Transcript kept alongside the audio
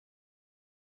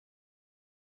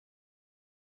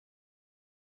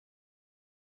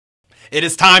It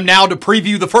is time now to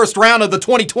preview the first round of the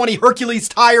 2020 Hercules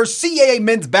Tires CAA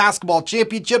Men's Basketball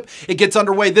Championship. It gets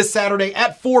underway this Saturday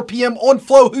at 4 p.m. on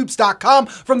FlowHoops.com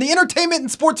from the Entertainment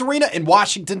and Sports Arena in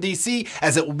Washington, D.C.,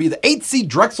 as it will be the 8th seed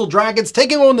Drexel Dragons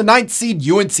taking on the 9th seed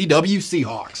UNCW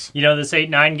Seahawks. You know, this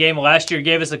 8-9 game last year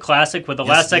gave us a classic with a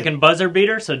last-second buzzer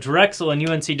beater, so Drexel and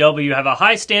UNCW have a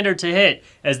high standard to hit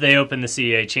as they open the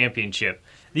CAA Championship.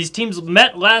 These teams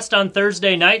met last on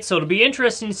Thursday night, so it'll be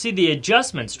interesting to see the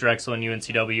adjustments Drexel and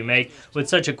UNCW make with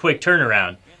such a quick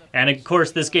turnaround. And of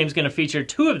course, this game's going to feature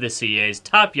two of the CAA's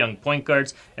top young point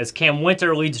guards as Cam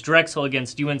Winter leads Drexel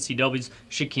against UNCW's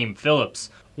Shaquem Phillips.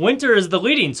 Winter is the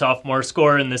leading sophomore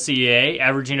scorer in the CAA,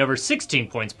 averaging over 16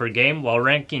 points per game, while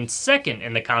ranking second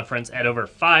in the conference at over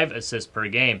 5 assists per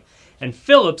game. And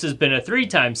Phillips has been a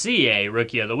 3-time CAA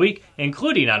Rookie of the Week,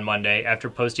 including on Monday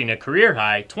after posting a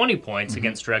career-high 20 points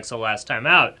against Drexel last time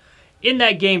out. In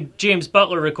that game, James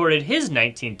Butler recorded his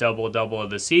 19th double-double of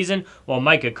the season, while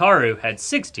Mike Akaru had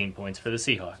 16 points for the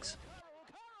Seahawks.